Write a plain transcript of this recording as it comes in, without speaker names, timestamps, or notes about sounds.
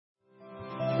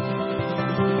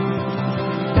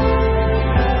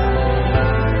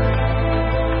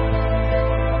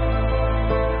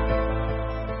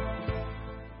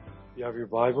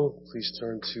Bible, please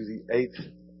turn to the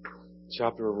 8th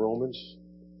chapter of Romans.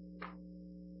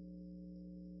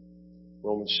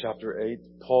 Romans chapter 8.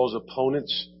 Paul's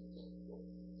opponents,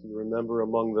 if you remember,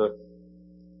 among the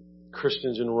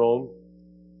Christians in Rome,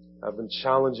 have been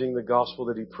challenging the gospel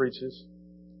that he preaches.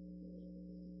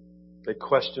 They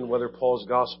question whether Paul's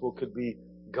gospel could be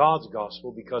God's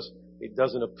gospel because it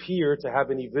doesn't appear to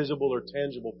have any visible or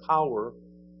tangible power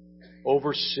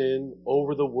over sin,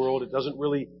 over the world. It doesn't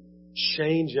really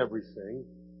change everything,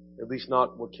 at least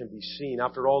not what can be seen.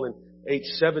 After all, in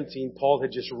 8:17, Paul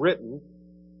had just written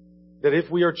that if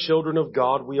we are children of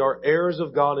God, we are heirs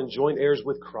of God and joint heirs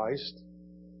with Christ,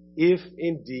 if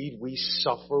indeed we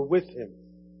suffer with Him,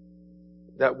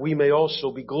 that we may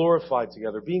also be glorified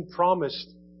together. Being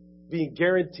promised, being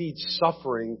guaranteed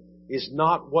suffering is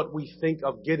not what we think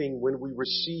of getting when we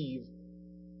receive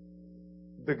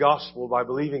the gospel by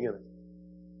believing in it.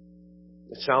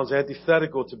 It sounds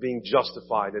antithetical to being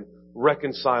justified and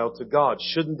reconciled to God.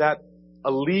 Shouldn't that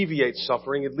alleviate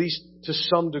suffering, at least to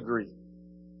some degree?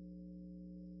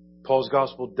 Paul's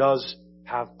gospel does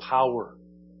have power.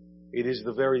 It is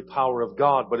the very power of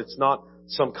God, but it's not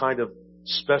some kind of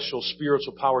special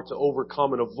spiritual power to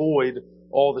overcome and avoid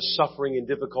all the suffering and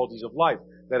difficulties of life.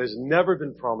 That has never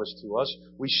been promised to us.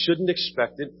 We shouldn't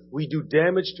expect it. We do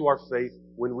damage to our faith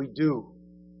when we do.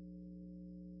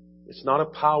 It's not a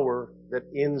power that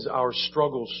ends our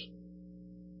struggles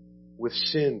with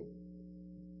sin.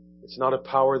 It's not a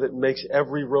power that makes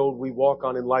every road we walk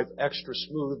on in life extra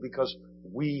smooth because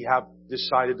we have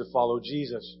decided to follow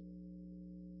Jesus.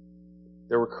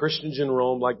 There were Christians in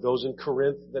Rome like those in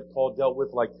Corinth that Paul dealt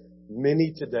with, like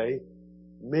many today,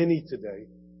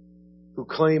 who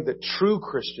claim that true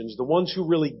Christians, the ones who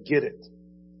really get it,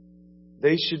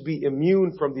 they should be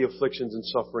immune from the afflictions and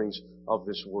sufferings of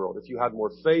this world. If you had more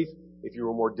faith, if you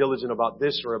were more diligent about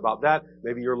this or about that,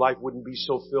 maybe your life wouldn't be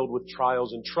so filled with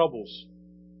trials and troubles.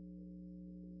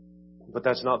 But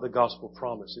that's not the gospel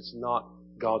promise. It's not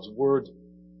God's word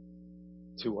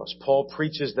to us. Paul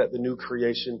preaches that the new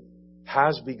creation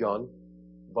has begun,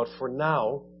 but for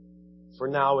now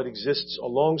it exists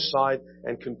alongside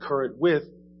and concurrent with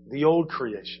the old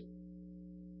creation.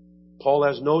 Paul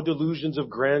has no delusions of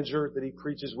grandeur that he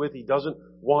preaches with. He doesn't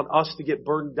want us to get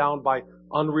burdened down by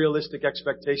unrealistic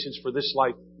expectations for this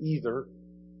life either.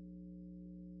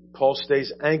 Paul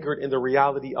stays anchored in the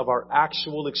reality of our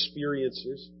actual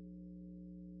experiences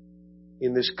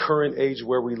in this current age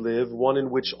where we live, one in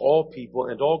which all people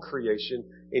and all creation,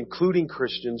 including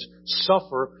Christians,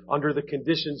 suffer under the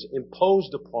conditions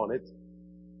imposed upon it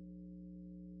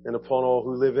and upon all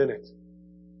who live in it.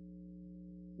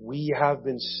 We have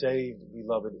been saved,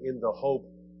 beloved, in the hope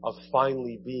of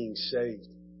finally being saved.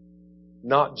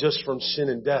 Not just from sin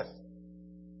and death,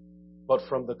 but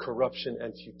from the corruption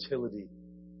and futility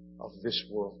of this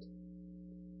world.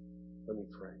 Let me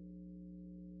pray.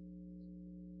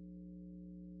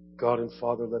 God and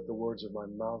Father, let the words of my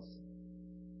mouth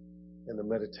and the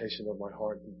meditation of my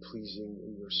heart be pleasing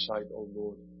in your sight, O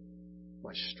Lord,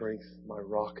 my strength, my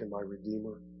rock, and my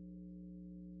redeemer.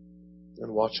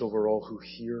 And watch over all who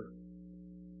hear,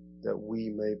 that we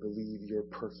may believe your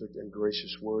perfect and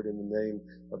gracious word in the name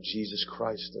of Jesus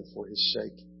Christ and for His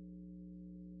sake.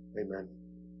 Amen.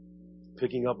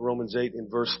 Picking up Romans 8 in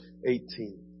verse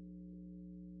 18.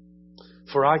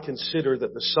 For I consider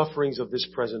that the sufferings of this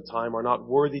present time are not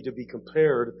worthy to be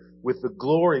compared with the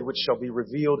glory which shall be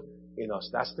revealed in us.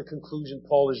 That's the conclusion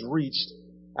Paul has reached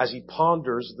as he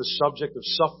ponders the subject of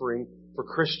suffering for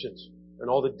Christians and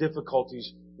all the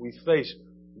difficulties we face.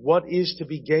 What is to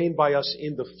be gained by us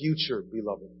in the future,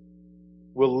 beloved,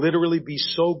 will literally be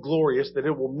so glorious that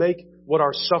it will make what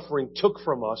our suffering took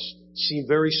from us seem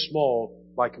very small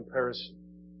by comparison.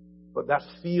 But that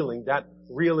feeling, that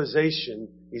realization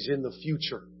is in the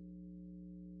future.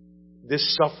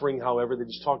 This suffering, however, that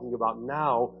he's talking about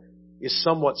now is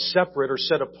somewhat separate or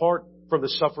set apart from the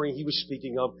suffering he was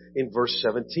speaking of in verse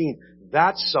 17.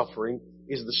 That suffering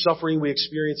is the suffering we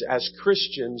experience as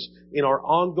Christians in our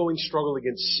ongoing struggle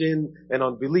against sin and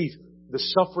unbelief. The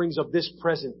sufferings of this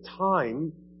present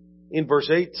time, in verse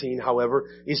 18, however,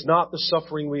 is not the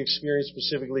suffering we experience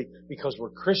specifically because we're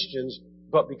Christians,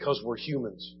 but because we're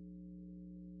humans.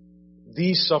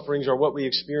 These sufferings are what we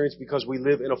experience because we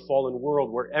live in a fallen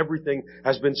world where everything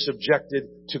has been subjected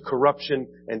to corruption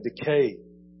and decay.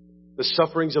 The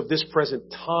sufferings of this present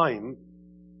time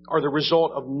are the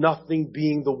result of nothing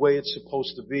being the way it's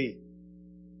supposed to be.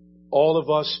 All of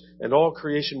us and all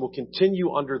creation will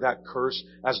continue under that curse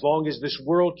as long as this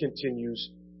world continues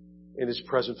in its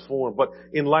present form. But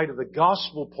in light of the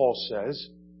gospel, Paul says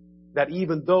that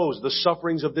even those, the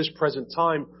sufferings of this present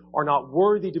time, are not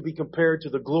worthy to be compared to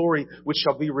the glory which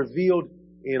shall be revealed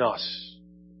in us.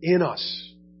 In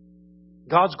us.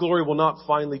 God's glory will not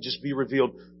finally just be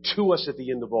revealed to us at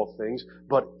the end of all things,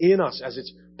 but in us as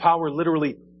its power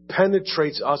literally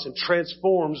penetrates us and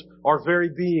transforms our very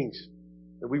beings.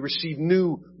 And we receive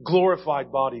new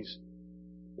glorified bodies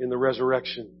in the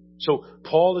resurrection. So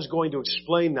Paul is going to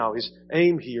explain now, his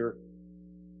aim here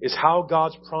is how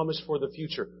God's promise for the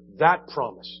future, that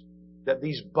promise, that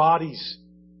these bodies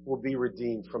will be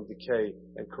redeemed from decay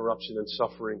and corruption and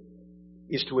suffering,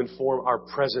 is to inform our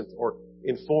present, or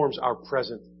informs our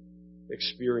present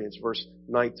experience. Verse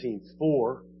 19,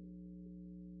 for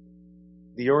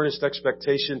the earnest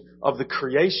expectation of the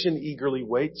creation eagerly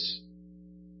waits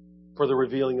for the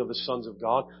revealing of the sons of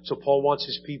God. So Paul wants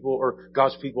his people, or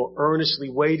God's people, earnestly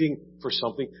waiting for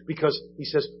something, because he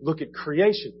says, look at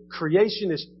creation.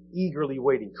 Creation is eagerly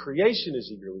waiting. Creation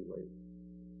is eagerly waiting.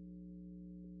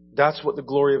 That's what the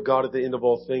glory of God at the end of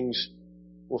all things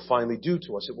will finally do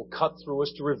to us. It will cut through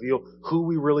us to reveal who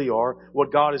we really are,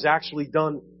 what God has actually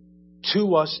done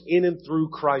to us in and through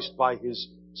Christ by His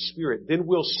Spirit. Then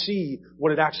we'll see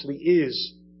what it actually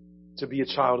is to be a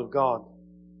child of God.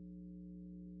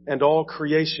 And all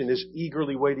creation is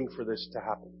eagerly waiting for this to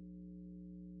happen.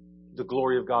 The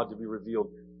glory of God to be revealed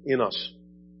in us.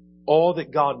 All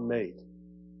that God made,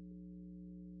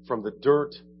 from the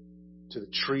dirt to the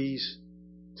trees,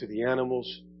 to the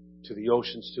animals, to the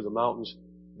oceans, to the mountains,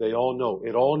 they all know,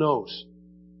 it all knows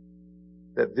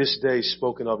that this day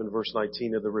spoken of in verse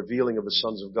 19 of the revealing of the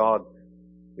sons of God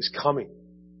is coming.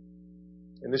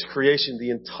 And this creation, the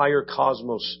entire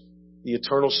cosmos, the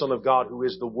eternal Son of God, who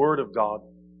is the Word of God,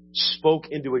 spoke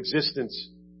into existence,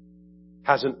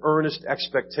 has an earnest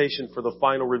expectation for the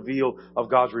final reveal of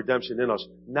God's redemption in us.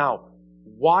 Now,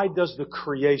 why does the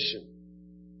creation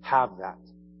have that?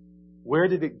 Where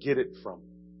did it get it from?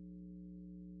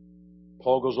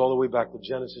 Paul goes all the way back to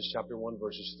Genesis chapter 1,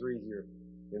 verses 3 here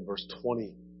in verse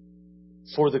 20.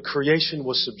 For the creation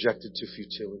was subjected to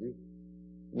futility,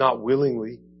 not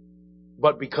willingly,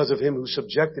 but because of Him who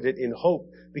subjected it in hope,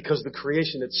 because the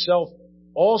creation itself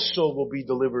also will be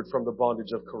delivered from the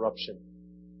bondage of corruption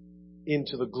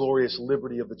into the glorious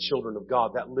liberty of the children of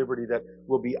God, that liberty that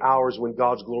will be ours when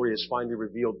God's glory is finally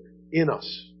revealed in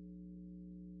us.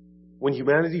 When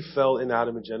humanity fell in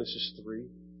Adam in Genesis 3,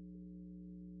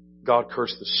 God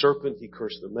cursed the serpent, He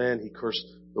cursed the man, He cursed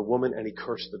the woman, and He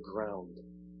cursed the ground.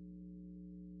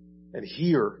 And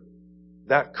here,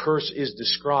 that curse is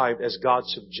described as God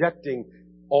subjecting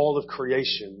all of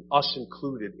creation, us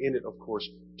included in it, of course,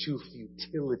 to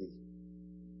futility,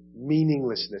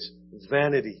 meaninglessness,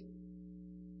 vanity.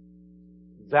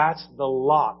 That's the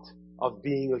lot of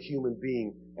being a human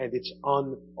being, and it's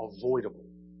unavoidable.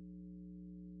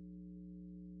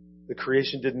 The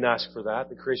creation didn't ask for that.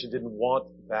 The creation didn't want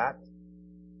that.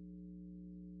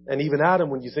 And even Adam,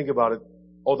 when you think about it,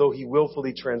 although he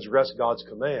willfully transgressed God's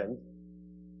command,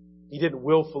 he didn't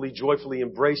willfully, joyfully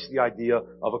embrace the idea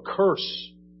of a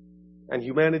curse. And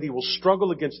humanity will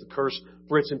struggle against the curse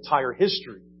for its entire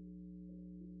history.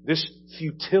 This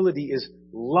futility is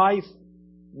life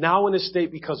now in a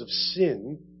state because of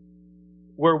sin,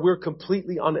 where we're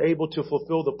completely unable to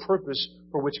fulfill the purpose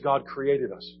for which God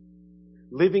created us.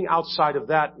 Living outside of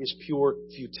that is pure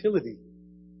futility.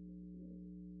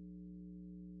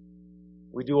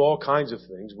 We do all kinds of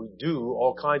things. We do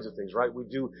all kinds of things, right? We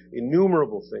do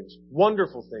innumerable things,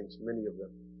 wonderful things, many of them.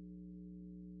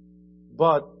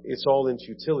 But it's all in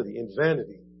futility, in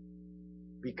vanity.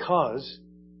 Because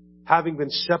having been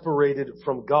separated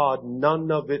from God,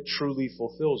 none of it truly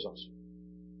fulfills us.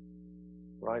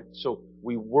 Right? So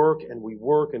we work and we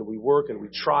work and we work and we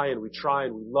try and we try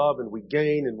and we love and we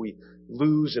gain and we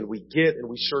lose and we get and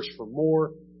we search for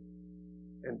more.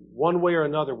 And one way or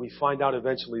another, we find out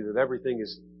eventually that everything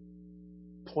is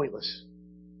pointless.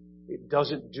 It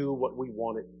doesn't do what we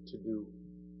want it to do.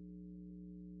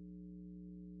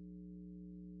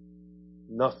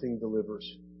 Nothing delivers.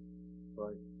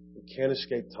 Right? We can't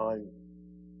escape time.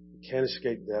 We can't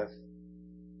escape death.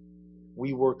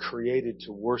 We were created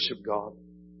to worship God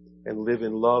and live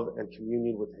in love and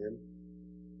communion with Him.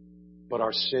 But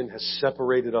our sin has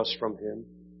separated us from Him,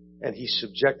 and He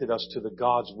subjected us to the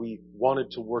gods we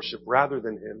wanted to worship rather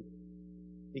than Him.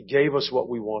 He gave us what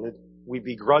we wanted. We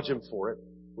begrudge Him for it,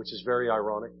 which is very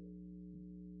ironic.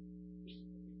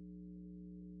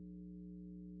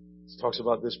 Talks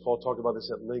about this. Paul talked about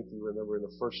this at length, you remember, in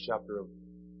the first chapter of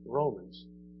Romans.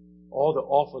 All the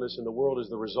awfulness in the world is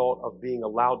the result of being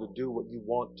allowed to do what you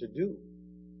want to do.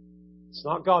 It's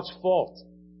not God's fault.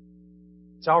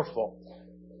 It's our fault.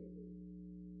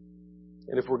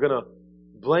 And if we're going to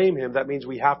blame Him, that means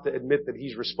we have to admit that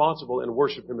He's responsible and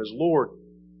worship Him as Lord.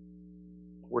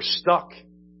 We're stuck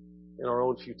in our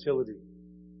own futility.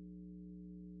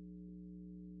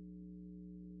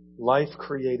 Life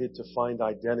created to find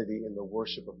identity in the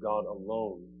worship of God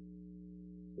alone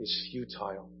is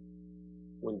futile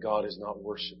when God is not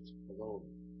worshipped alone.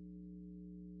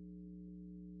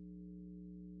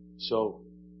 So,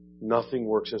 nothing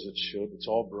works as it should. It's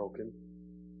all broken.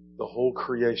 The whole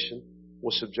creation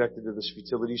was subjected to this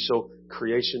futility. So,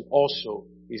 creation also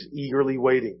is eagerly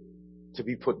waiting to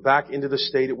be put back into the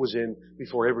state it was in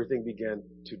before everything began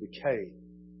to decay.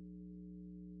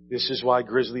 This is why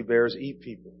grizzly bears eat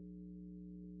people.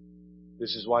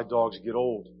 This is why dogs get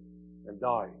old and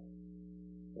die.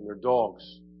 And they're dogs,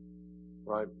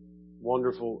 right?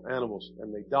 Wonderful animals.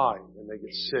 And they die and they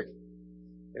get sick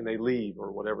and they leave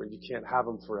or whatever. You can't have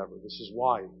them forever. This is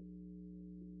why.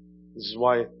 This is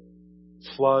why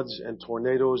floods and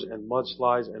tornadoes and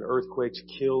mudslides and earthquakes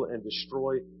kill and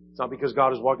destroy. It's not because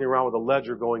God is walking around with a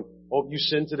ledger going, oh, you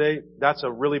sinned today? That's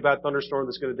a really bad thunderstorm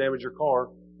that's going to damage your car.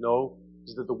 No.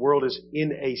 It's that the world is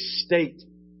in a state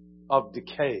of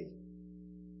decay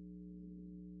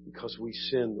because we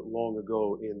sinned long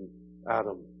ago in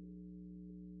Adam.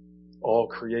 All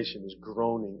creation is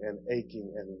groaning and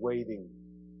aching and waiting.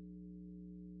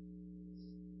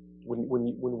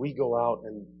 When we go out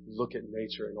and look at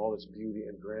nature and all its beauty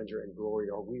and grandeur and glory,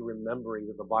 are we remembering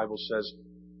that the Bible says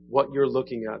what you're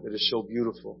looking at that is so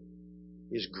beautiful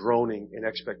is groaning in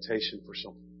expectation for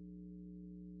something?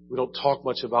 We don't talk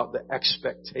much about the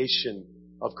expectation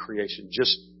of creation,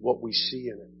 just what we see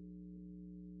in it.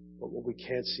 But what we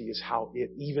can't see is how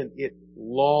it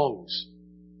longs,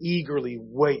 eagerly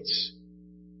waits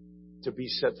to be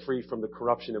set free from the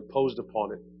corruption imposed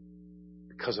upon it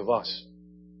because of us.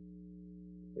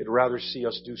 It'd rather see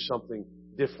us do something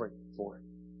different for it.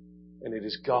 And it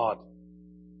is God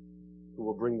who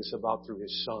will bring this about through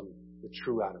His Son, the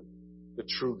true Adam, the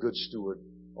true good steward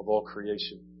of all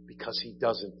creation, because He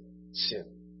doesn't sin.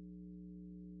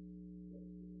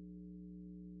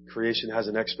 Creation has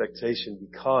an expectation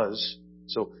because,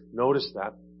 so notice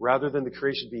that, rather than the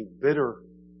creation being bitter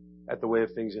at the way of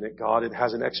things in it, it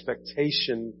has an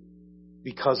expectation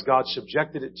because God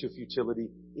subjected it to futility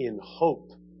in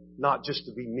hope, not just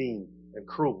to be mean and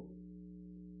cruel,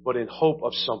 but in hope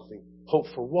of something. Hope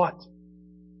for what?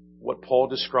 What Paul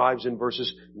describes in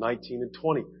verses 19 and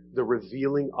 20, the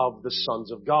revealing of the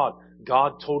sons of God.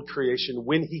 God told creation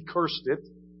when He cursed it,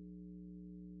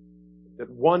 that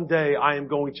one day I am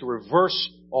going to reverse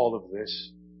all of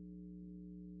this.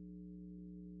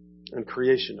 And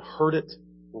creation heard it.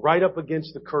 Right up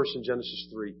against the curse in Genesis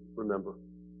 3, remember,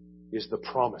 is the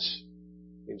promise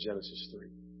in Genesis 3.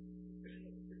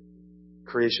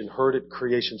 Creation heard it.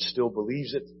 Creation still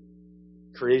believes it.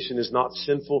 Creation is not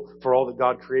sinful, for all that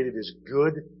God created is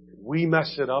good. We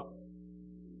mess it up.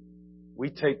 We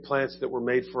take plants that were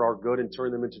made for our good and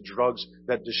turn them into drugs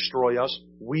that destroy us.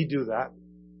 We do that.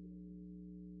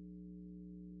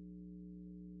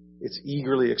 It's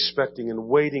eagerly expecting and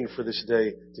waiting for this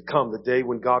day to come, the day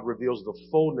when God reveals the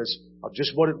fullness of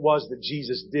just what it was that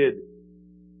Jesus did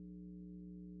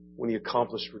when He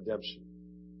accomplished redemption.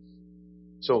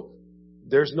 So,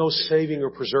 there's no saving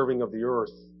or preserving of the earth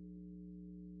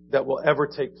that will ever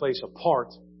take place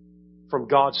apart from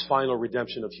God's final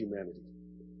redemption of humanity.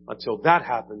 Until that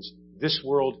happens, this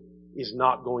world is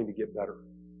not going to get better.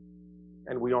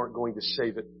 And we aren't going to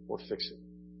save it or fix it.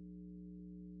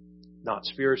 Not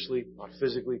spiritually, not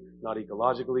physically, not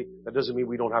ecologically. That doesn't mean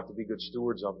we don't have to be good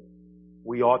stewards of it.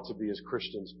 We ought to be, as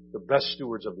Christians, the best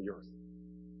stewards of the earth.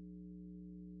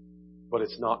 But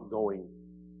it's not going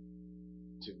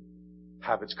to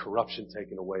have its corruption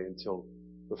taken away until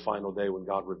the final day when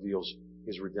God reveals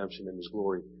His redemption and His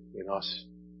glory in us,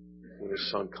 when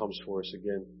His Son comes for us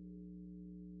again.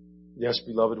 Yes,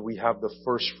 beloved, we have the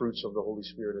first fruits of the Holy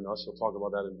Spirit in us. He'll talk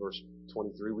about that in verse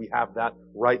 23. We have that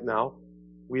right now.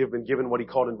 We have been given what he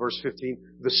called in verse 15,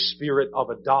 the Spirit of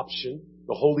adoption,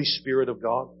 the Holy Spirit of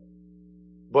God.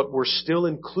 But we're still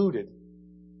included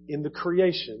in the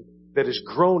creation that is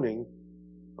groaning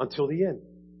until the end.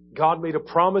 God made a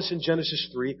promise in Genesis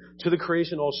 3 to the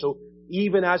creation also,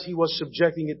 even as He was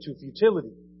subjecting it to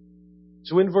futility.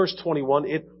 So in verse 21,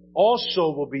 it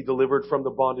also will be delivered from the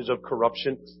bondage of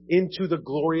corruption into the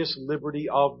glorious liberty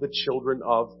of the children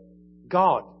of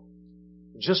God.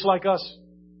 Just like us,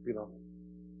 you know.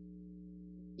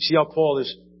 You see how Paul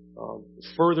is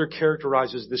further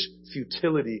characterizes this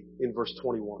futility in verse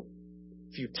 21.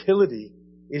 Futility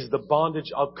is the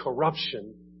bondage of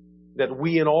corruption that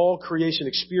we in all creation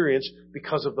experience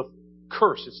because of the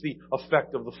curse. It's the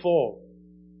effect of the fall.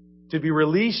 To be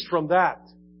released from that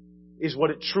is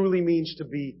what it truly means to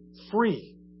be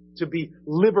free, to be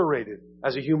liberated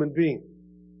as a human being.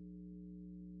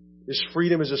 This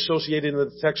freedom is associated in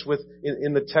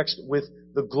the text with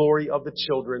the glory of the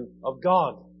children of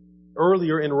God.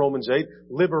 Earlier in Romans 8,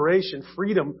 liberation,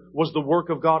 freedom, was the work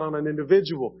of God on an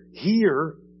individual.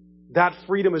 Here, that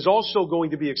freedom is also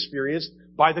going to be experienced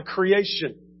by the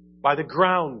creation, by the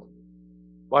ground,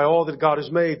 by all that God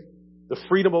has made. The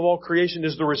freedom of all creation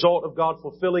is the result of God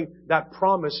fulfilling that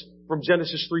promise from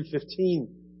Genesis 3:15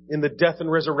 in the death and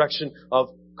resurrection of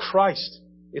Christ.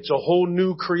 It's a whole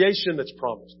new creation that's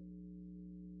promised,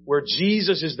 where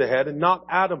Jesus is the head and not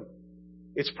Adam.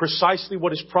 It's precisely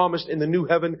what is promised in the new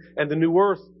heaven and the new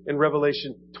earth in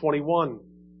Revelation 21.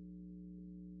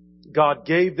 God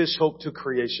gave this hope to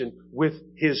creation with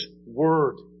His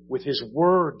Word, with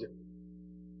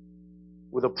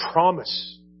a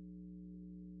promise.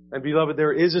 And beloved,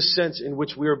 there is a sense in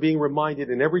which we are being reminded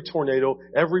in every tornado,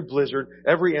 every blizzard,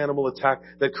 every animal attack,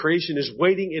 that creation is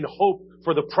waiting in hope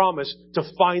for the promise to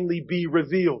finally be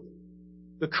revealed.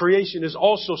 The creation is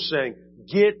also saying,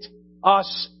 get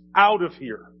us out of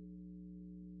here.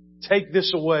 Take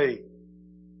this away.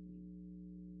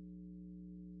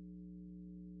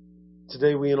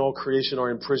 Today we in all creation are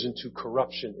imprisoned to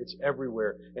corruption. It's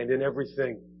everywhere and in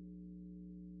everything.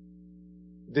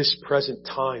 This present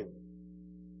time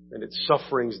and its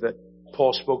sufferings that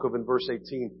Paul spoke of in verse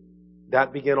 18,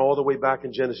 that began all the way back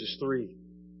in Genesis 3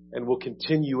 and will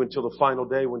continue until the final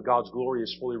day when God's glory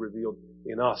is fully revealed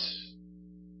in us.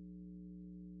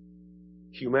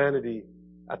 Humanity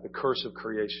at the curse of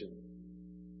creation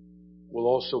will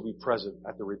also be present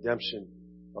at the redemption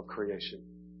of creation.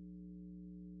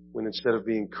 When instead of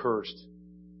being cursed,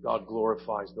 God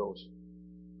glorifies those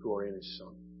who are in His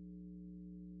Son.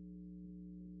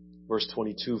 Verse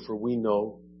 22, for we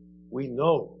know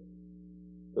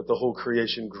that the whole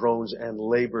creation groans and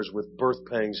labors with birth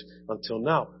pangs until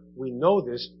now. We know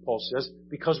this, Paul says,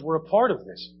 because we're a part of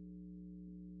this.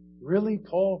 Really,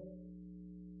 Paul?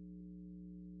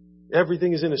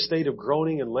 Everything is in a state of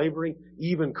groaning and laboring,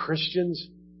 even Christians?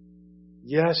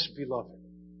 Yes, beloved.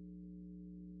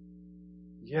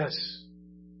 Yes.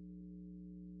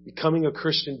 Becoming a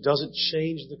Christian doesn't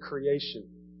change the creation.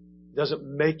 It doesn't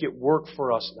make it work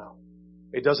for us now.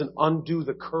 It doesn't undo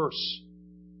the curse.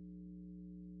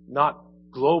 Not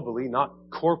globally, not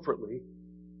corporately.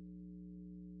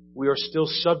 We are still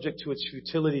subject to its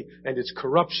futility and its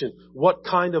corruption. What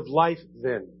kind of life,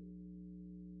 then,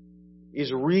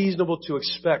 is reasonable to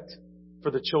expect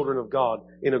for the children of God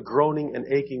in a groaning and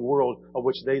aching world of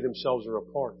which they themselves are a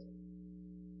part?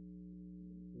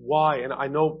 Why? And I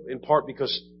know in part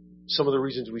because some of the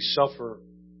reasons we suffer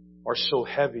are so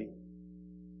heavy.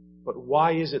 But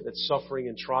why is it that suffering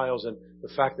and trials and the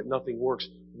fact that nothing works,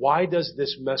 why does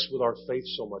this mess with our faith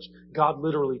so much? God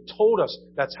literally told us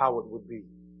that's how it would be.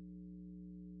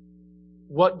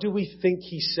 What do we think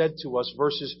He said to us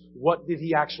versus what did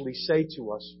He actually say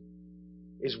to us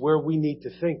is where we need to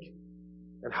think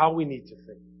and how we need to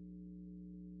think.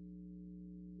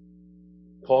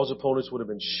 Paul's opponents would have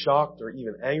been shocked or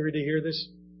even angry to hear this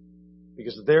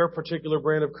because their particular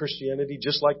brand of Christianity,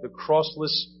 just like the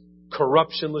crossless,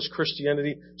 corruptionless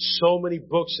Christianity, so many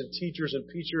books and teachers and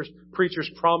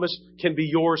preachers promise can be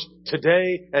yours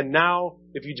today and now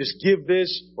if you just give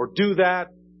this or do that.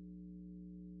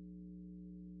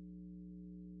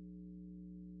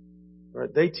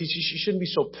 Right? They teach you shouldn't be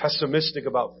so pessimistic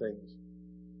about things.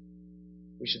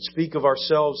 We should speak of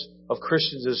ourselves, of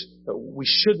Christians, as we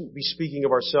shouldn't be speaking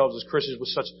of ourselves as Christians with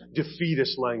such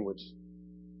defeatist language,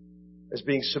 as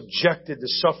being subjected to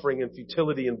suffering and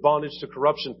futility and bondage to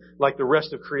corruption like the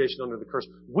rest of creation under the curse.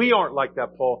 We aren't like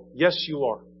that, Paul. Yes, you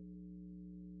are.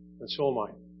 And so am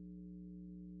I.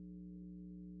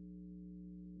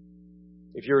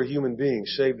 If you're a human being,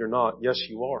 saved or not, yes,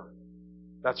 you are.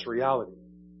 That's reality.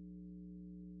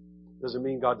 Doesn't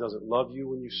mean God doesn't love you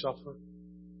when you suffer.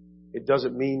 It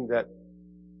doesn't mean that,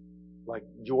 like,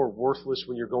 you're worthless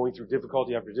when you're going through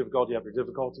difficulty after difficulty after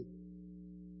difficulty.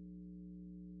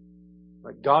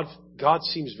 Like, God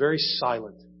seems very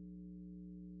silent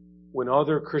when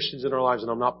other Christians in our lives,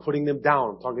 and I'm not putting them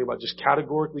down, I'm talking about just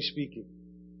categorically speaking,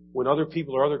 when other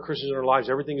people or other Christians in our lives,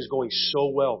 everything is going so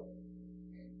well.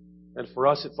 And for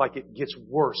us, it's like it gets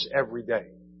worse every day.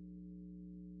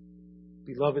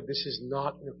 Beloved, this is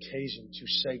not an occasion to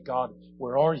say, God,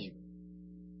 where are you?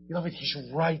 Beloved, He's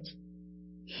right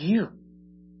here.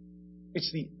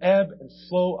 It's the ebb and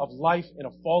flow of life in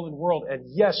a fallen world. And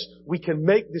yes, we can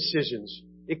make decisions.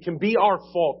 It can be our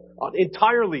fault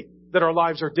entirely that our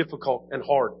lives are difficult and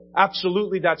hard.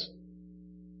 Absolutely, that's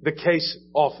the case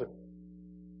often.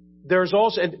 there's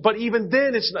also, but even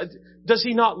then it's not, does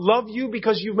He not love you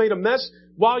because you've made a mess?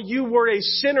 While you were a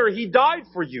sinner, He died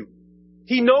for you.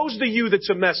 He knows the you that's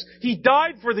a mess. He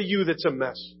died for the you that's a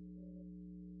mess.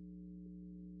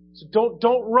 So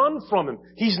don't run from Him.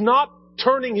 He's not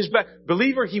turning His back.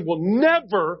 Believer, He will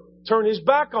never turn His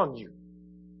back on you.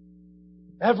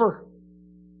 Ever.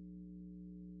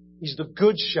 He's the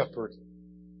good shepherd.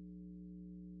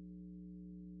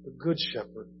 The good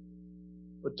shepherd.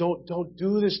 But don't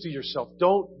do this to yourself.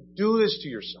 Don't do this to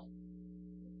yourself.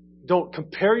 Don't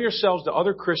compare yourselves to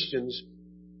other Christians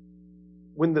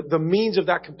when the means of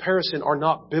that comparison are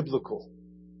not biblical.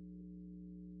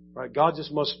 Right? God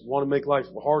just must want to make life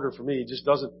harder for me. He just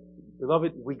doesn't.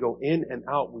 Beloved, we go in and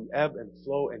out. We ebb and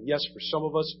flow. And yes, for some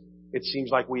of us, it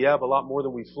seems like we ebb a lot more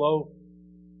than we flow.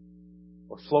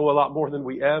 Or flow a lot more than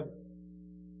we ebb.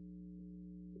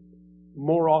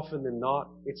 More often than not,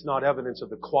 it's not evidence of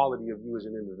the quality of you as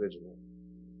an individual.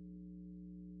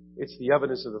 It's the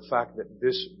evidence of the fact that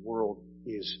this world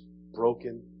is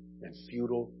broken and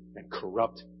futile and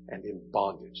corrupt and in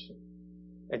bondage.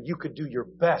 And you could do your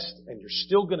best and you're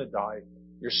still going to die.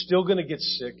 You're still going to get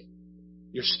sick.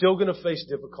 You're still going to face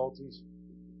difficulties.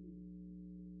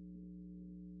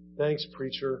 Thanks,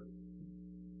 preacher.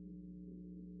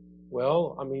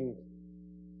 Well, I mean,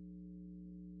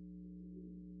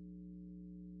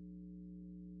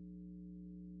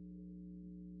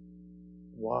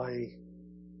 why?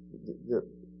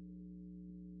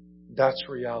 That's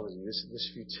reality.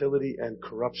 This futility and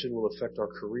corruption will affect our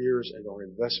careers and our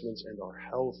investments and our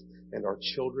health and our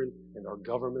children and our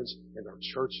governments and our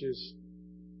churches.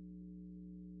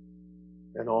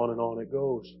 And on it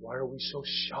goes. Why are we so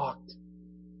shocked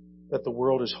that the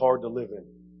world is hard to live in?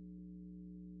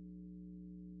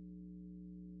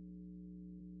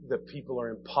 That people are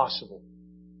impossible.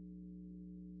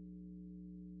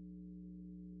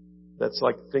 That's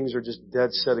like things are just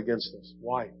dead set against us.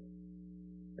 Why?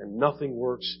 And nothing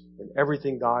works, and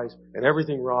everything dies, and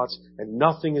everything rots, and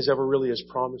nothing is ever really as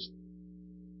promised.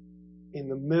 In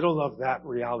the middle of that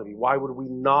reality, why would we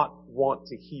not want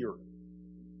to hear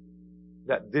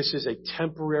that this is a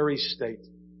temporary state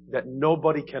that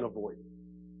nobody can avoid,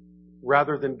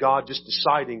 rather than God just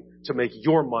deciding to make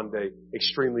your Monday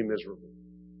extremely miserable,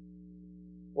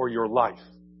 or your life?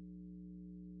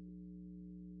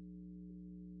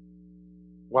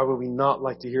 Why would we not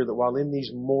like to hear that while in these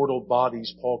mortal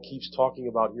bodies Paul keeps talking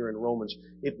about here in Romans,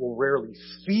 it will rarely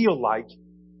feel like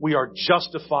we are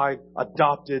justified,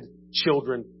 adopted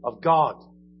children of God?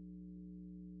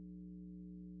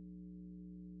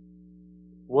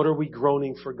 What are we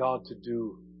groaning for God to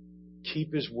do?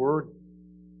 Keep His word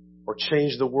or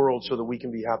change the world so that we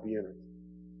can be happy in it?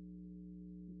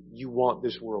 You want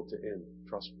this world to end,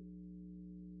 trust me.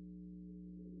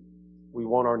 We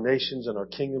want our nations and our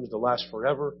kingdoms to last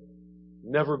forever,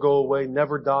 never go away,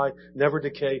 never die, never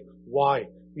decay. Why?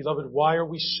 Beloved, why are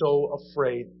we so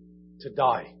afraid to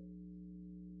die?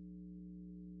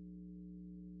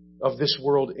 Of this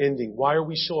world ending? Why are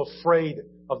we so afraid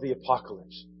of the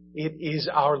apocalypse? It is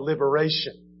our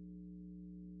liberation.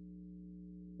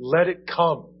 Let it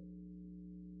come.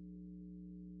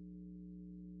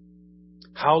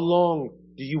 How long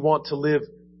do you want to live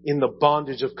in the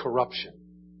bondage of corruption?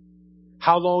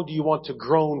 How long do you want to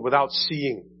groan without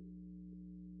seeing?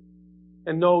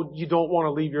 And no, you don't want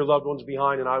to leave your loved ones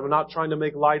behind, and I'm not trying to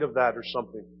make light of that or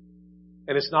something.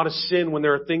 And it's not a sin when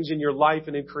there are things in your life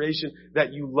and in creation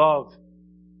that you love.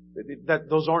 That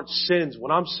those aren't sins.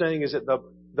 What I'm saying is at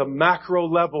the macro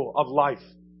level of life.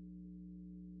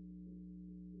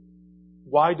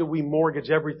 Why do we mortgage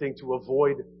everything to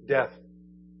avoid death?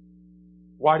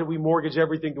 Why do we mortgage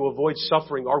everything to avoid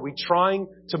suffering? Are we trying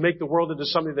to make the world into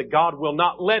something that God will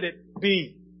not let it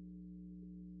be?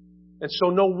 And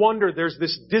so no wonder there's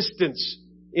this distance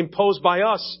imposed by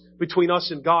us between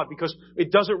us and God, because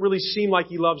it doesn't really seem like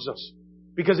He loves us.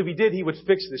 Because if He did, He would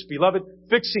fix this. Beloved,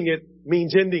 fixing it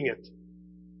means ending it.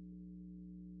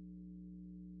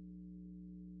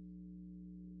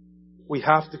 We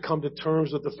have to come to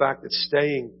terms with the fact that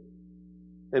staying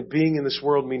and being in this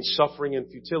world means suffering and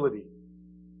futility.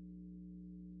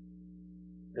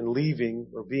 And leaving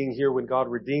or being here when God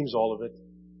redeems all of it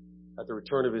at the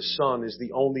return of His Son is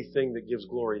the only thing that gives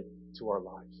glory to our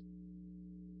lives.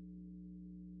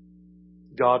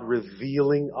 God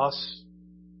revealing us,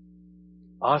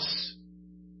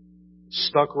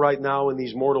 stuck right now in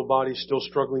these mortal bodies, still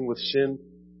struggling with sin,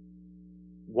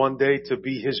 one day to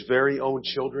be His very own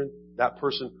children. That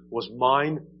person was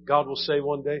mine, God will say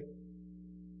one day.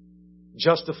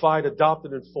 Justified,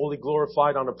 adopted, and fully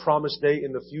glorified on a promised day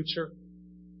in the future.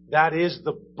 That is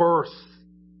the birth,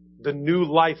 the new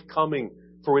life coming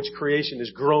for which creation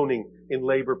is groaning in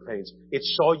labor pains. It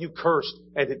saw you cursed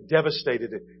and it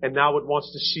devastated it. And now it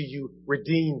wants to see you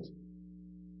redeemed.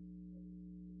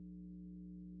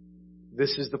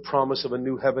 This is the promise of a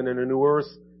new heaven and a new earth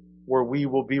where we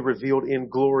will be revealed in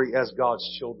glory as God's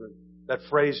children. That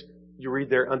phrase you read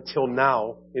there, until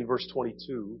now, in verse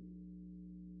 22,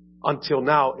 until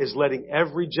now is letting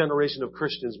every generation of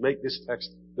Christians make this text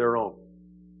their own.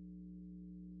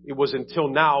 It was until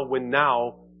now when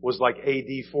now was like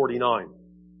AD 49.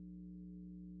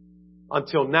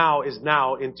 Until now is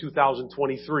now in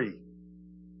 2023.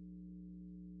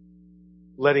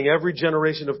 Letting every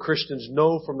generation of Christians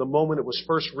know from the moment it was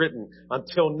first written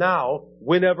until now,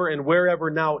 whenever and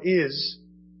wherever now is,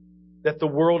 that the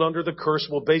world under the curse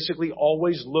will basically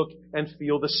always look and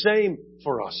feel the same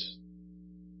for us.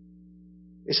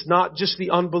 It's not just the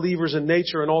unbelievers in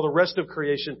nature and all the rest of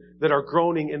creation that are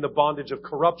groaning in the bondage of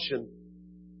corruption.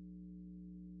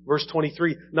 Verse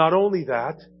 23, not only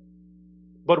that,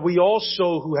 but we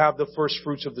also who have the first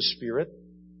fruits of the Spirit,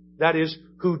 that is,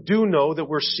 who do know that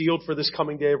we're sealed for this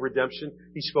coming day of redemption.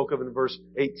 He spoke of in verse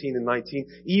 18 and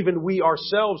 19. Even we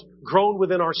ourselves, groan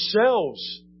within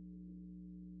ourselves,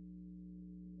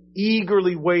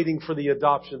 eagerly waiting for the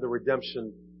adoption, the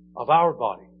redemption of our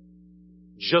body.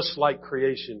 Just like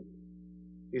creation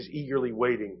is eagerly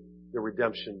waiting the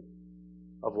redemption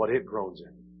of what it groans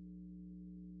in.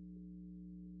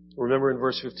 Remember in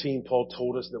verse 15, Paul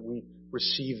told us that we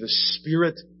receive the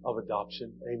Spirit of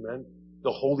adoption. Amen.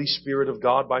 The Holy Spirit of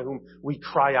God by whom we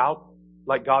cry out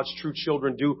like God's true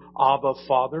children do, Abba,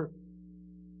 Father.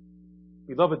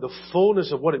 Beloved, the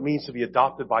fullness of what it means to be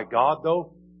adopted by God,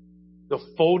 though, the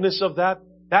fullness of that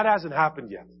hasn't happened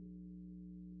yet.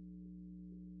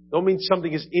 Don't mean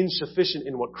something is insufficient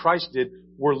in what Christ did.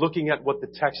 We're looking at what the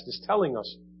text is telling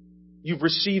us. You've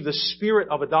received the Spirit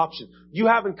of adoption. You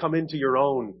haven't come into your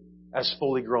own as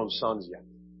fully grown sons yet.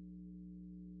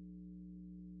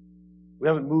 We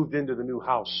haven't moved into the new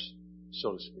house,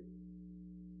 so to speak.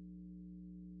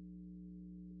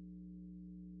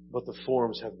 But the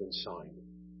forms have been signed.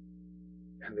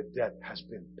 And the debt has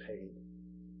been paid.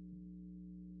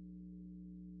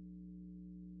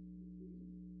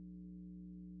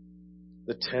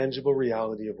 The tangible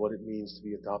reality of what it means to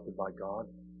be adopted by God,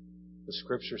 the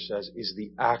Scripture says, is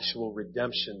the actual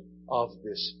redemption of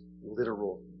this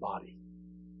literal body.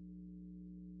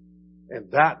 And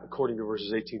that, according to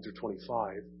verses 18 through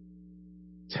 25,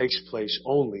 takes place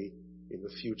only in the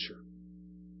future.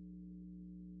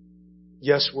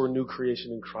 Yes, we're a new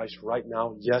creation in Christ right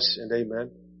now. Yes and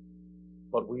amen.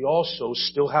 But we also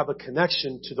still have a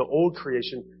connection to the old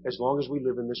creation as long as we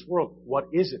live in this world. What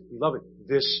is it, beloved?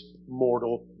 This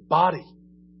mortal body.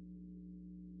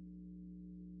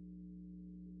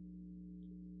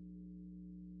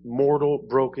 Mortal,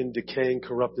 broken, decaying,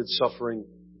 corrupted, suffering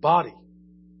body.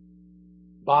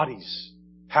 Bodies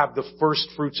have the first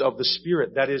fruits of the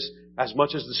Spirit. That is, as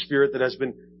much as the Spirit that has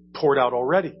been poured out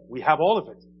already. We have all of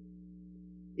it.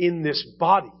 In this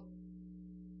body.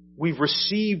 We've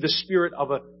received the Spirit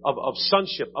of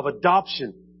sonship, of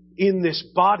adoption in this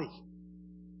body.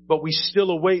 But we still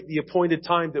await the appointed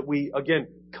time that we, again,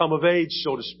 come of age,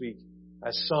 so to speak,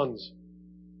 as sons.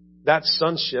 That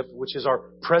sonship, which is our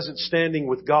present standing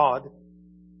with God,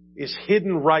 is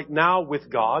hidden right now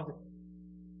with God,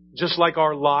 just like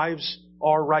our lives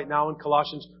are right now in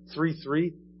Colossians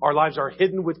 3:3. Our lives are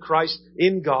hidden with Christ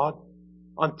in God.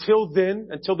 Until then,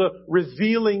 until the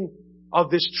revealing of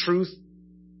this truth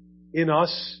in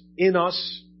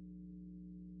us,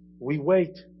 we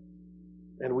wait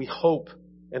and we hope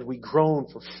and we groan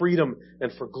for freedom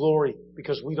and for glory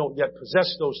because we don't yet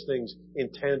possess those things in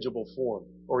tangible form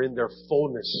or in their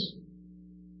fullness.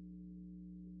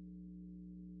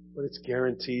 But it's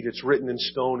guaranteed. It's written in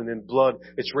stone and in blood.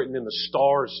 It's written in the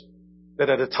stars that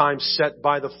at a time set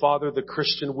by the Father, the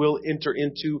Christian will enter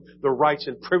into the rights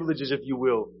and privileges, if you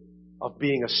will, of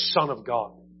being a son of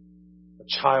God,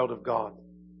 a child of God.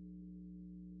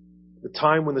 The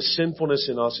time when the sinfulness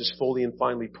in us is fully and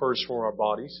finally purged from our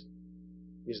bodies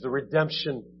is the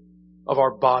redemption of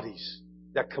our bodies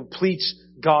that completes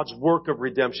God's work of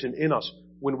redemption in us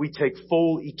when we take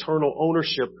full eternal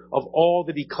ownership of all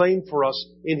that He claimed for us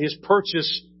in His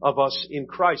purchase of us in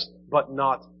Christ, but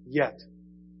not yet.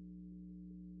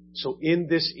 So in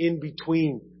this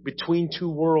in-between, between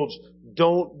two worlds,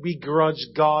 don't begrudge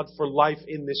God for life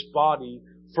in this body,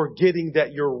 forgetting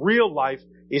that your real life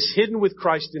is hidden with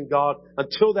Christ in God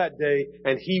until that day,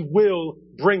 and He will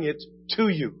bring it to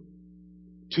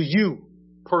you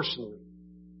personally.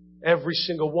 Every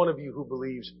single one of you who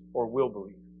believes or will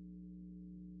believe.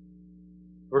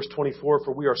 Verse 24,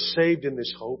 for we are saved in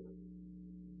this hope.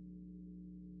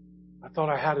 I thought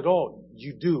I had it all.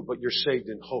 You do, but you're saved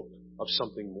in hope of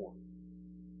something more.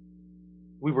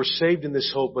 We were saved in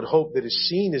this hope, but hope that is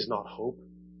seen is not hope.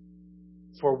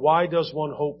 For why does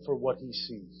one hope for what he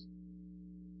sees?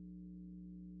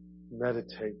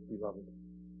 Meditate, beloved,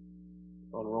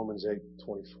 on Romans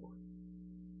 8:24.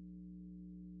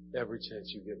 Every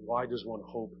chance you get. Why does one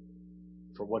hope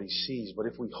for what he sees? But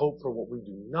if we hope for what we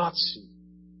do not see,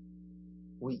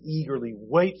 we eagerly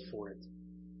wait for it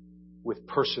with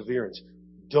perseverance.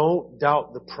 Don't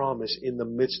doubt the promise in the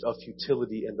midst of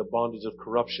futility and the bondage of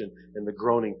corruption and the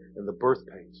groaning and the birth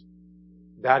pains.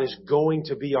 That is going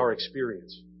to be our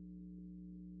experience.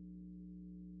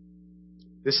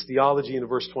 This theology in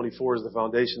verse 24 is the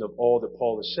foundation of all that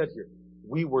Paul has said here.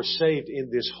 We were saved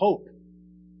in this hope.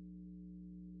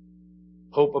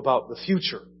 Hope about the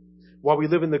future. While we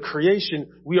live in the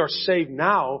creation, we are saved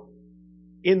now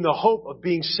in the hope of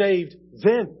being saved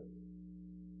then.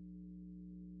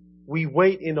 We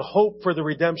wait in hope for the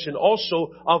redemption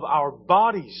also of our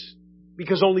bodies,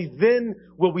 because only then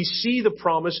will we see the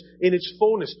promise in its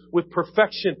fullness, with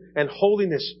perfection and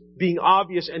holiness being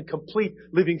obvious and complete,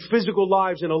 living physical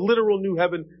lives in a literal new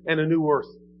heaven and a new earth,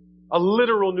 a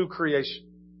literal new creation.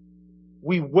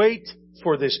 We wait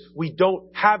for this. We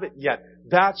don't have it yet.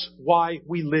 That's why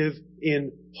we live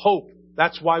in hope.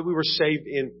 That's why we were saved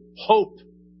in hope.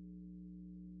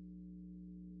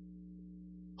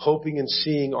 Hoping and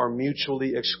seeing are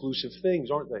mutually exclusive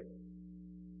things, aren't they?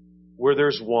 Where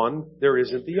there's one, there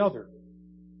isn't the other.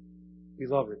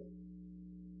 Beloved,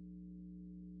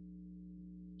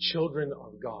 children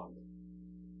of God,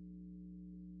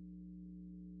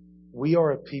 we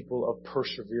are a people of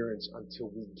perseverance until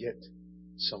we get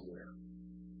somewhere.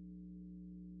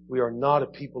 We are not a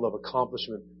people of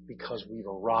accomplishment because we've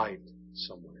arrived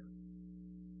somewhere.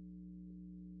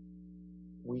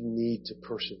 We need to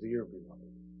persevere, beloved,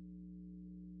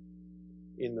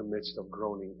 in the midst of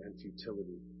groaning and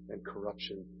futility and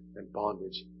corruption and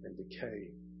bondage and decay.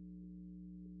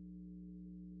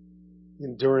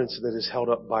 Endurance that is held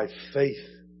up by faith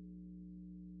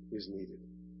is needed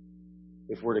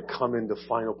if we're to come into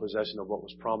final possession of what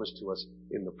was promised to us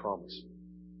in the promise.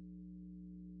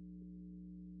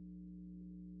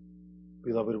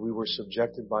 Beloved, we were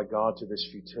subjected by God to this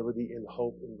futility in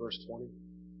hope in verse 20.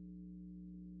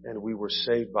 And we were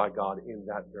saved by God in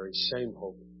that very same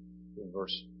hope in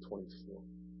verse 24.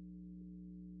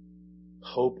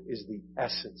 Hope is the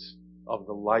essence of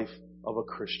the life of a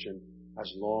Christian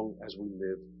as long as we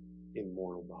live in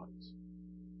mortal bodies.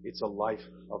 It's a life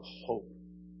of hope.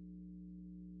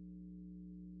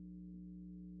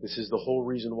 This is the whole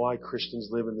reason why Christians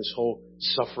live in this whole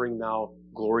suffering now,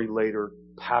 glory later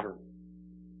pattern.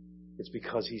 It's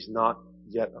because He's not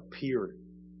yet appeared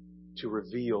to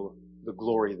reveal the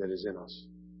glory that is in us.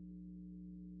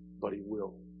 But He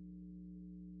will.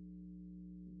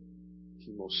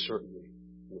 He most certainly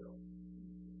will.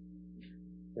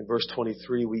 In verse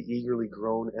 23, we eagerly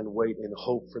groan and wait in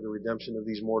hope for the redemption of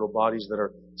these mortal bodies that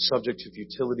are subject to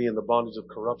futility and the bondage of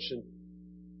corruption,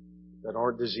 that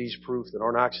aren't disease-proof, that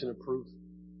aren't accident-proof,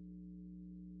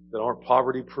 that aren't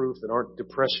poverty-proof, that aren't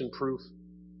depression-proof,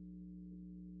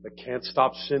 that can't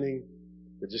stop sinning,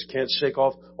 that just can't shake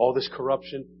off all this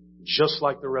corruption, just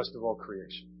like the rest of all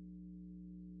creation.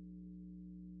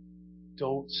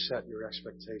 Don't set your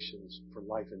expectations for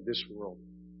life in this world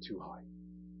too high.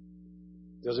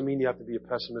 Doesn't mean you have to be a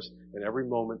pessimist and every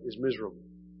moment is miserable.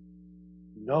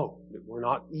 No, we're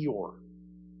not Eeyore.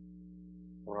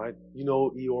 Alright? You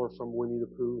know Eeyore from Winnie the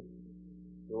Pooh?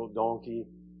 The little donkey.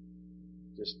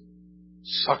 Just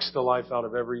sucks the life out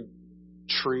of every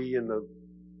tree in the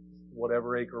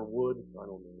whatever acre wood. I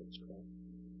don't know what it's called.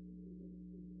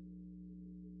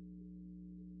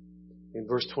 In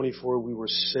verse 24, we were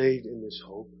saved in this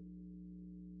hope.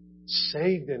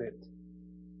 Saved in it.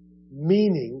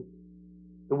 Meaning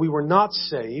that we were not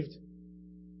saved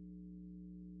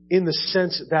in the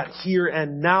sense that here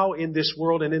and now in this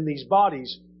world and in these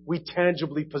bodies, we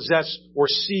tangibly possess or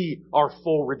see our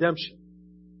full redemption.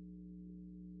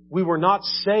 We were not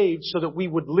saved so that we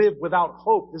would live without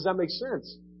hope. Does that make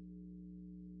sense?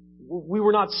 We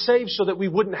were not saved so that we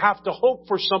wouldn't have to hope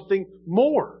for something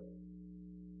more.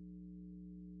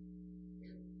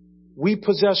 We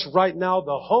possess right now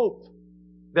the hope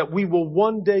that we will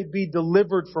one day be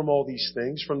delivered from all these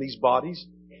things, from these bodies,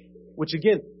 which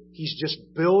again, He's just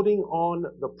building on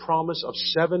the promise of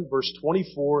 7 verse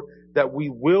 24 that we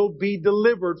will be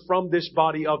delivered from this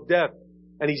body of death.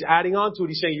 And He's adding on to it.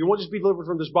 He's saying you won't just be delivered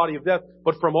from this body of death,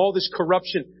 but from all this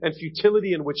corruption and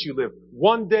futility in which you live.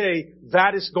 One day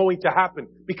that is going to happen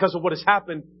because of what has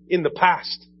happened in the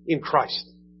past in Christ.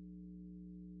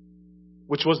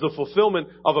 which was the fulfillment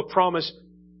of a promise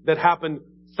that happened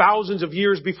thousands of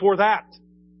years before that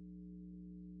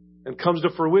and comes to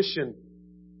fruition.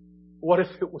 What if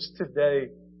it was today?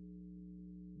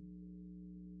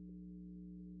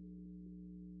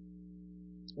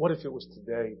 What if it was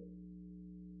today?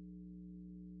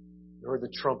 You heard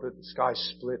the trumpet, the sky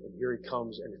split, and here He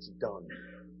comes, and it's done.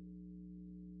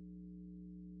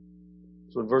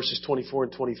 So in verses 24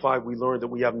 and 25, we learn that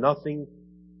we have nothing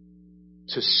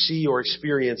to see or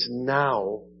experience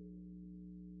now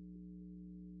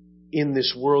in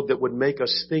this world that would make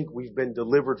us think we've been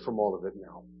delivered from all of it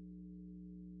now,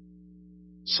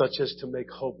 such as to make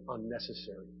hope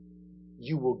unnecessary.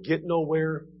 You will get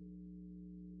nowhere,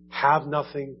 have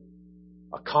nothing,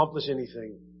 accomplish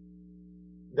anything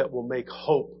that will make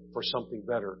hope for something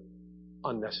better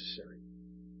unnecessary.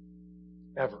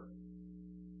 Ever.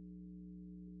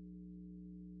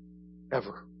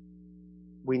 Ever.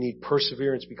 We need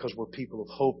perseverance because we're people of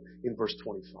hope in verse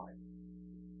 25.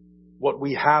 What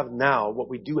we have now, what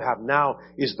we do have now,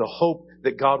 is the hope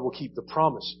that God will keep the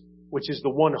promise, which is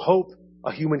the one hope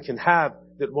a human can have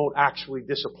that won't actually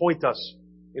disappoint us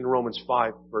in Romans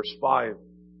 5, verse 5.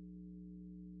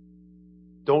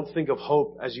 Don't think of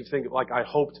hope as you think, like I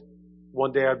hoped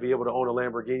one day I'd be able to own a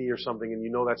Lamborghini or something, and you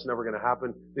know that's never going to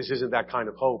happen. This isn't that kind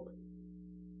of hope.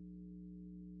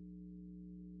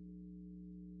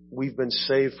 We've been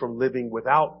saved from living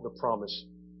without the promise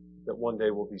that one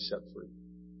day we'll be set free.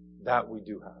 That we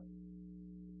do have.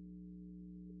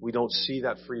 We don't see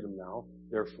that freedom now,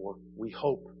 therefore we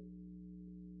hope.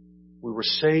 We were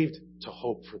saved to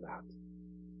hope for that.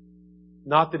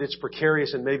 Not that it's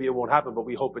precarious and maybe it won't happen, but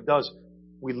we hope it does.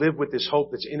 We live with this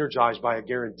hope that's energized by a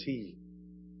guarantee.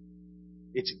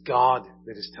 It's God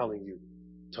that is telling you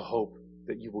to hope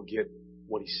that you will get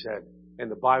what He said. And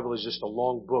the Bible is just a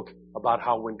long book about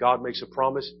how when God makes a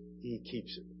promise, He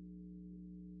keeps it.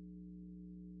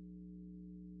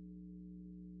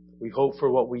 We hope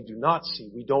for what we do not see.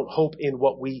 We don't hope in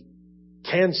what we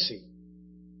can see.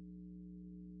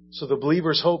 So the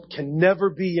believer's hope can never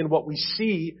be in what we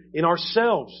see in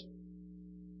ourselves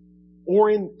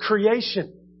or in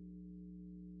creation,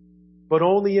 but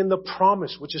only in the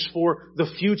promise, which is for the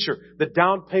future, the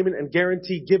down payment and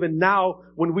guarantee given now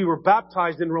when we were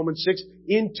baptized in Romans 6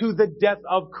 into the death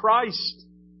of Christ.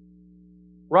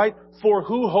 Right? For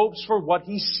who hopes for what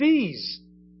he sees?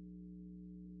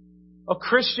 A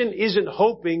Christian isn't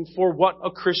hoping for what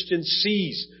a Christian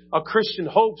sees. A Christian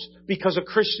hopes because a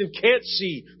Christian can't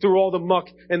see through all the muck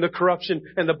and the corruption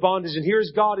and the bondage. And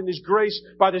here's God in His grace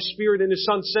by the Spirit and His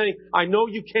Son saying, I know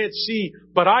you can't see,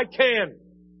 but I can.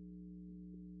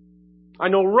 I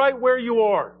know right where you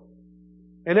are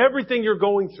and everything you're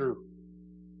going through.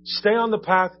 Stay on the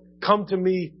path. Come to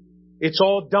me. It's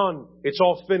all done. It's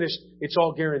all finished. It's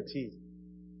all guaranteed.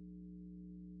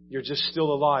 You're just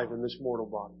still alive in this mortal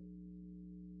body.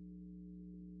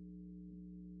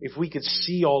 If we could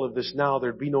see all of this now,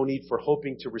 there'd be no need for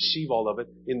hoping to receive all of it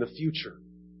in the future.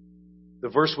 The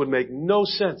verse would make no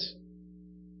sense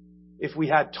if we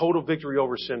had total victory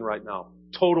over sin right now.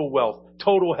 Total wealth,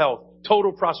 total health,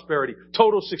 total prosperity,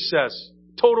 total success,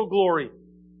 total glory.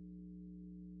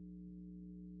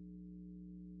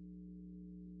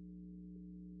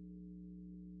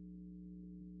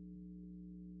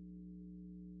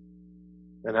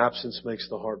 And absence makes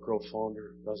the heart grow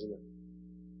fonder, doesn't it?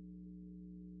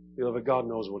 Beloved, God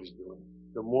knows what He's doing.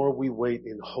 The more we wait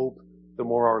in hope, the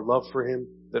more our love for Him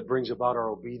that brings about our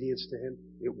obedience to Him,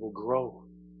 it will grow.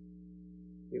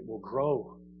 It will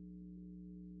grow.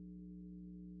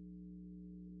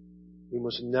 We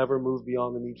must never move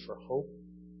beyond the need for hope,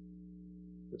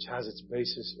 which has its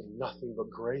basis in nothing but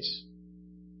grace.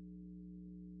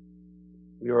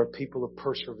 We are a people of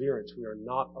perseverance. We are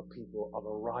not a people of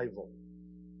arrival.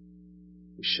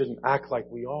 We shouldn't act like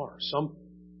we are.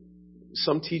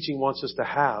 Some teaching wants us to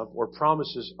have or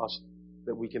promises us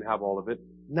that we can have all of it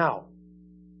now.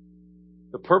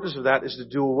 The purpose of that is to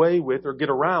do away with or get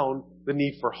around the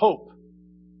need for hope.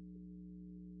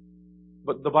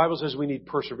 But the Bible says we need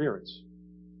perseverance.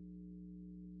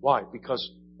 Why? Because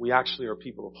we actually are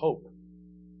people of hope.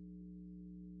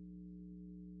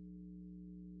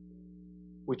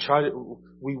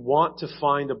 We want to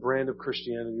find a brand of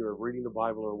Christianity or reading the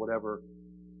Bible or whatever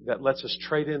that lets us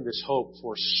trade in this hope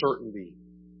for certainty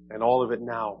and all of it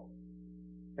now.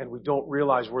 And we don't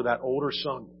realize we're that older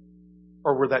son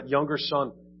or we're that younger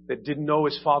son that didn't know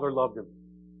his father loved him,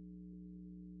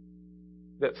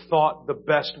 that thought the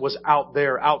best was out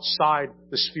there, outside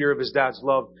the sphere of his dad's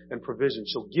love and provision.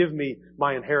 So give me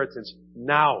my inheritance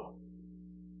now.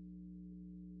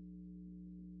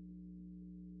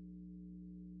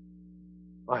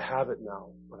 I have it now,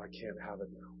 but I can't have it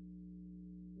now.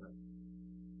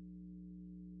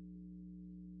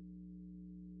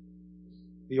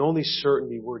 The only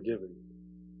certainty we're given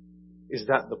is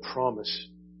that the promise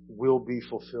will be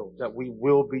fulfilled, that we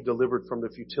will be delivered from the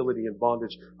futility and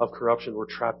bondage of corruption we're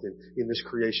trapped in this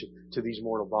creation, to these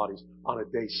mortal bodies on a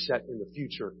day set in the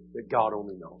future that God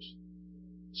only knows.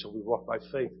 So we walk by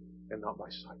faith and not by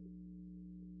sight.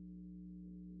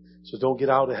 So don't get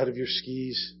out ahead of your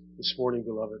skis this morning,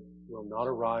 beloved. We'll not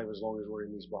arrive as long as we're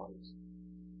in these bodies.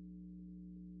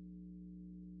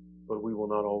 But we will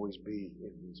not always be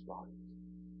in these bodies.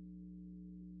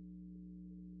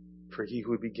 For he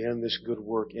who began this good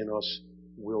work in us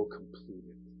will complete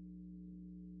it.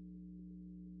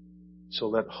 So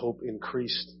let hope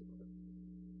increase,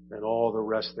 and all the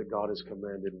rest that God has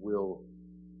commanded will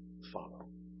follow.